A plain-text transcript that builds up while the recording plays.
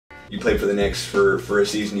You played for the Knicks for a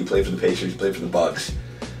season. You played for the Pacers. You played for the Bucks.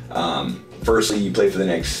 Firstly, you played for the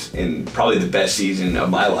Knicks in probably the best season of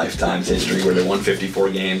my lifetime's history, where they won 54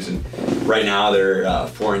 games, and right now they're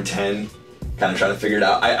 4-10, kind of trying to figure it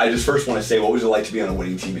out. I just first want to say, what was it like to be on a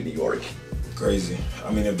winning team in New York? Crazy.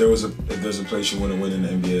 I mean, if there's a place you want to win in the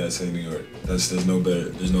NBA, I'd say New York. There's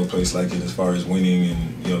no place like it as far as winning,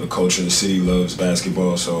 and the culture. The city loves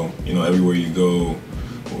basketball, so everywhere you go,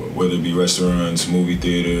 whether it be restaurants, movie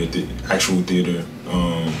theater, actual theater,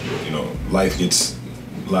 life gets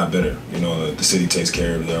a lot better. The city takes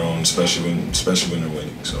care of their own, especially when they're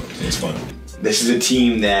winning. So it's fun. This is a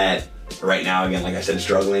team that right now, again, like I said,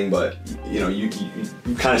 struggling, but you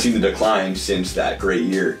kind of seen the decline since that great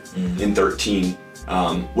year in 13.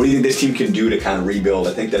 What do you think this team can do to kind of rebuild?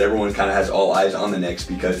 I think that everyone kind of has all eyes on the Knicks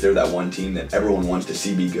because they're that one team that everyone wants to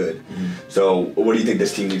see be good. So what do you think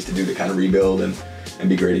this team needs to do to kind of rebuild and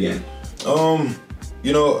be great again?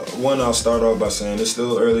 One, I'll start off by saying it's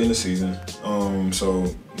still early in the season. So,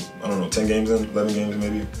 I don't know, 10 games in, 11 games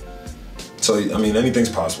maybe. So, I mean, anything's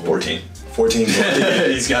possible. 14. 14 games.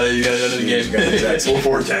 He's got it under the game. Exactly.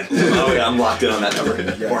 4-10. Oh, yeah, I'm locked in on that number.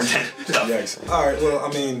 4-10. Yes. All right, well, I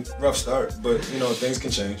mean, rough start, but, things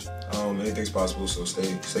can change. Anything's possible, so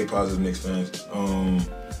stay positive, Knicks fans.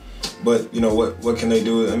 But what can they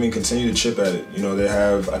do? I mean, continue to chip at it.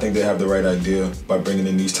 I think they have the right idea by bringing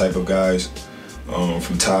in these type of guys,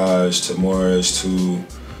 from Taj to Morris to,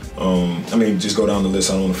 just go down the list.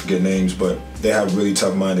 I don't want to forget names, but they have really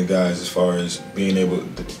tough-minded guys as far as being able.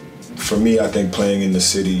 For me, I think playing in the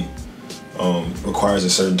city requires a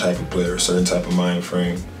certain type of player, a certain type of mind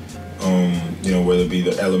frame. Whether it be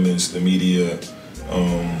the elements, the media,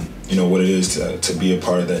 what it is to be a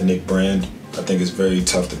part of that Knick brand. I think it's very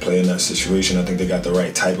tough to play in that situation. I think they got the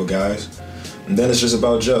right type of guys. And then it's just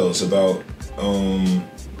about gel. It's about,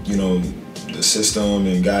 the system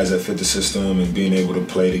and guys that fit the system and being able to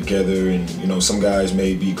play together. And, some guys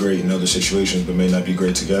may be great in other situations but may not be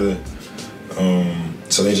great together.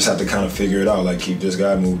 So they just have to kind of figure it out, like keep this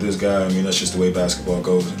guy, move this guy. I mean, that's just the way basketball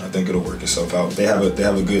goes, and I think it'll work itself out. They have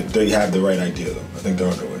the right idea, though. I think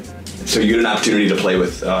they're on their way. So you get an opportunity to play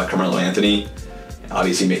with Carmelo Anthony,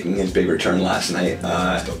 obviously making his big return last night.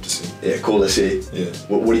 It's dope to see. Yeah, cool to see. Yeah.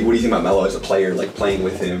 What do you think about Melo as a player, like playing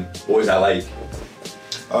with him? What was that like?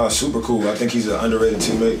 Super cool. I think he's an underrated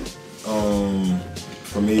teammate.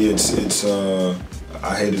 For me, it's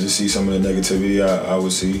I hated to see some of the negativity I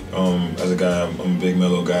would see. As a guy, I'm a big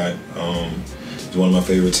Melo guy. He's one of my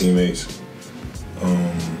favorite teammates.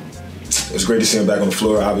 It's great to see him back on the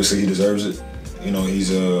floor. Obviously, he deserves it.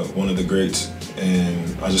 He's one of the greats,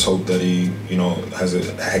 and I just hope that he,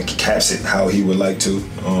 caps it how he would like to,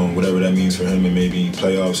 whatever that means for him. It may be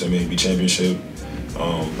playoffs, it may be championship.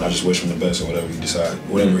 I just wish him the best in whatever he decides,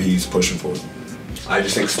 whatever he's pushing for. I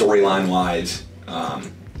just think storyline-wise,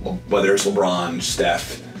 whether it's LeBron,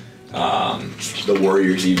 Steph, the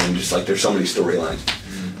Warriors even, just like there's so many storylines.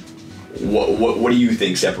 What do you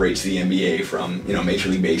think separates the NBA from Major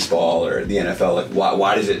League Baseball or the NFL? Like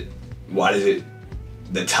why does it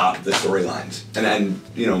the top of the storylines? And then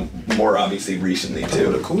more obviously recently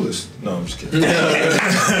too. The coolest. No, I'm just kidding. It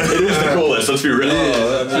is the coolest. Let's be real.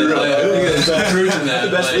 It's proven that.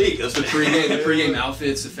 The best league. That's the pregame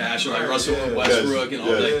outfits, the fashion, like Russell Westbrook and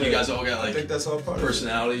all that. You guys all got I think that's all part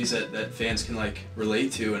personalities that fans can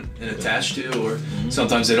relate to and attach to, or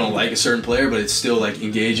sometimes they don't like a certain player, but it's still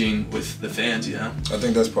engaging with the fans. I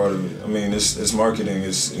think that's part of it. I mean, it's marketing.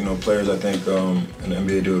 It's players. I think in the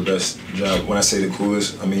NBA do the best job. When I say the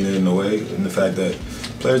coolest, I mean it in a way, in the fact that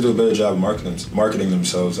players do a better job of marketing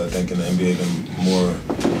themselves, I think, in the NBA than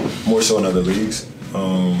more so in other leagues.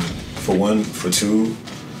 For one, for two,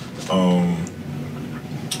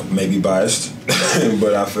 maybe biased,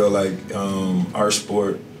 but I feel like our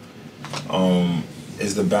sport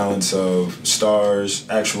is the balance of stars,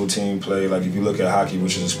 actual team play. Like if you look at hockey,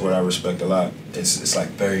 which is a sport I respect a lot, it's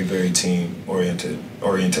very, very team orientated.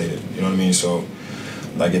 You know what I mean? So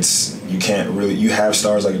you can't really, you have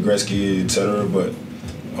stars like a Gretzky, etc., but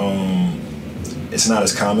it's not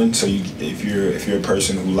as common. So if you're a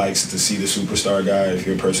person who likes to see the superstar guy, if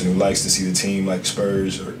you're a person who likes to see the team like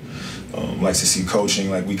Spurs or likes to see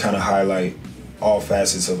coaching, we kind of highlight all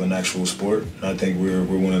facets of an actual sport. And I think we're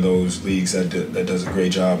one of those leagues that does a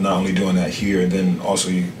great job, not only doing that here, and then also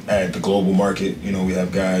you add the global market. We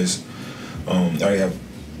have guys, I have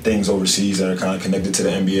things overseas that are kind of connected to the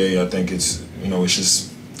NBA. I think it's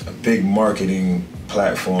just a big marketing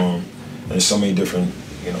platform. And there's so many different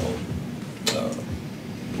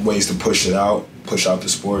ways to push out the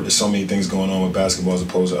sport. There's so many things going on with basketball as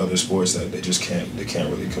opposed to other sports that they can't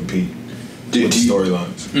really compete. with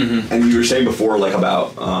storylines. Mm-hmm. And you were saying before, like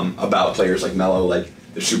about players like Melo, like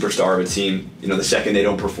the superstar of a team. You know, the second they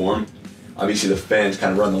don't perform, obviously the fans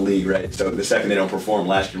kind of run the league, right? So the second they don't perform,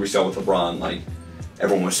 last year we saw with LeBron, like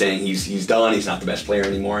everyone was saying he's done. He's not the best player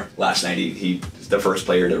anymore. Last night he's the first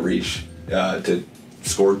player to reach to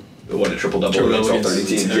score a triple-double against all 30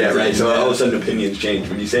 teams. Yeah, right. So all of a sudden opinions change.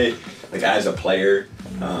 When you say, like, as a player,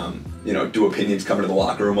 you know, do opinions come into the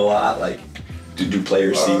locker room a lot? Like, do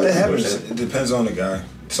players see what it people are happens. saying? It depends on the guy.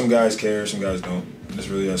 Some guys care, some guys don't. It's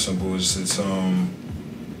really that simple. It's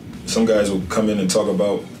some guys will come in and talk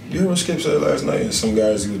about, you heard what Skip said last night, and some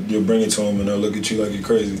guys you'll bring it to them and they'll look at you like you're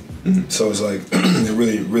crazy. Mm-hmm. So it's like it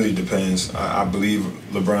really depends. I believe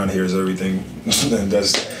LeBron hears everything,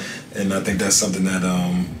 and I think that's something that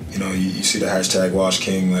you know, you see the hashtag Wash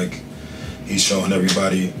King, like he's showing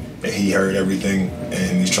everybody that he heard everything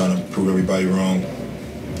and he's trying to prove everybody wrong.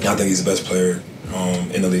 I think he's the best player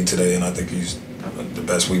in the league today, and I think he's the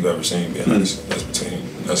best we've ever seen. Being honest,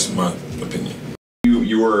 that's my opinion.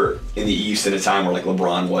 You were in the East at a time where like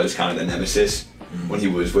LeBron was kind of the nemesis when he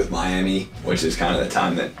was with Miami, which is kind of the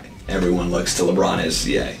time that everyone looks to LeBron as,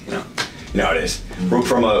 you know how it is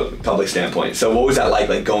from a public standpoint. So what was that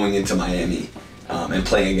like going into Miami and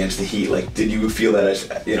playing against the Heat? Like, did you feel that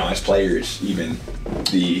as players, even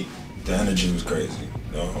the energy was crazy.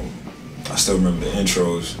 I still remember the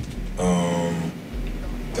intros.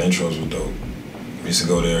 The intros were dope. We used to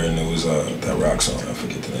go there, and it was that rock song. I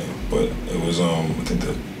forget the name, but it was I think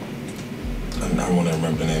I want to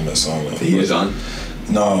remember the name of that song. The Heat is on.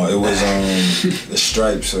 No, it was the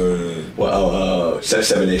Stripes or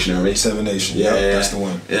Seven Nation Army. Seven Nation. Yeah, that's the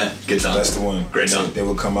one. Yeah, good song. That's the one. Great song. They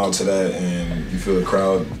would come out to that, and you feel the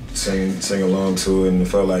crowd sing along to it, and it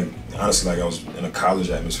felt like, honestly, like I was in a college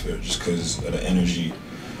atmosphere just because of the energy.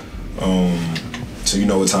 So you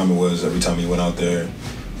know what time it was every time you went out there.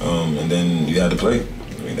 And then you had to play.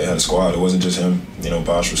 I mean, they had a squad. It wasn't just him. You know,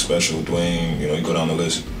 Bosh was special. Dwayne, you know, you go down the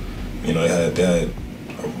list. You know, they had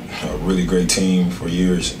a really great team for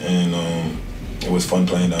years, and it was fun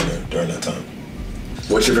playing down there during that time.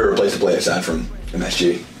 What's your favorite place to play aside from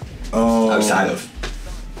MSG? Outside of?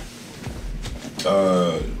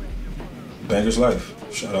 Banker's Life.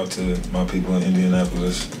 Shout out to my people in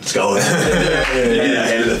Indianapolis. Let's go.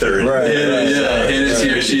 Hand of the third. Right. Hannah's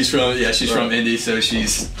here. She's from Indy, so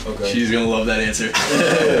she's gonna love that answer.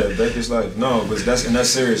 Yeah, Banker's Life. No, but that's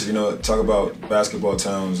serious. You know, talk about basketball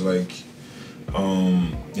towns like,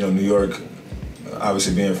 you know, New York.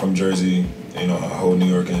 Obviously, being from Jersey, you know, I hold New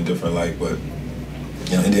York in a different light, but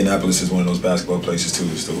you know, Indianapolis is one of those basketball places too.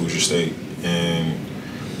 It's the Hoosier State, and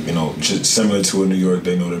you know, just similar to New York,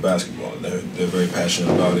 they know their basketball. They're very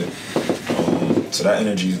passionate about it. So that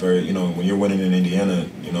energy is very, you know, when you're winning in Indiana,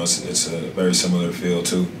 you know, it's a very similar feel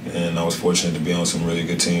too. And I was fortunate to be on some really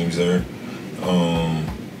good teams there,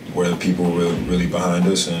 where the people were really behind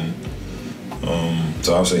us. And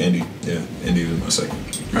so I would say Indy. Yeah, Indy was my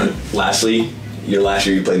second. Right. Lastly, your last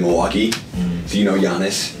year you played Milwaukee, so you know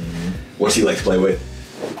Giannis. What's he like to play with?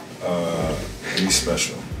 He's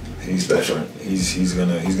special. He's different. He's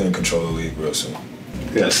gonna control the league real soon.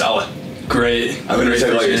 Yeah, solid. Great. I'm gonna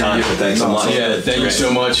take all your time, but thanks so much. Yeah, thank you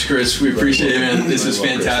so much, Chris. We appreciate it, man. This was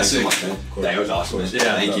fantastic. Thanks so much, man. That was awesome. Man.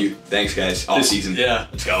 Yeah, thank you. Thanks, guys. Off season. Yeah,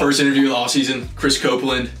 let's go. First interview of the off season. Chris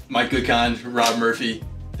Copeland, Mike Goodkind, Rob Murphy.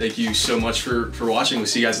 Thank you so much for watching. We'll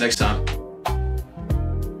see you guys next time.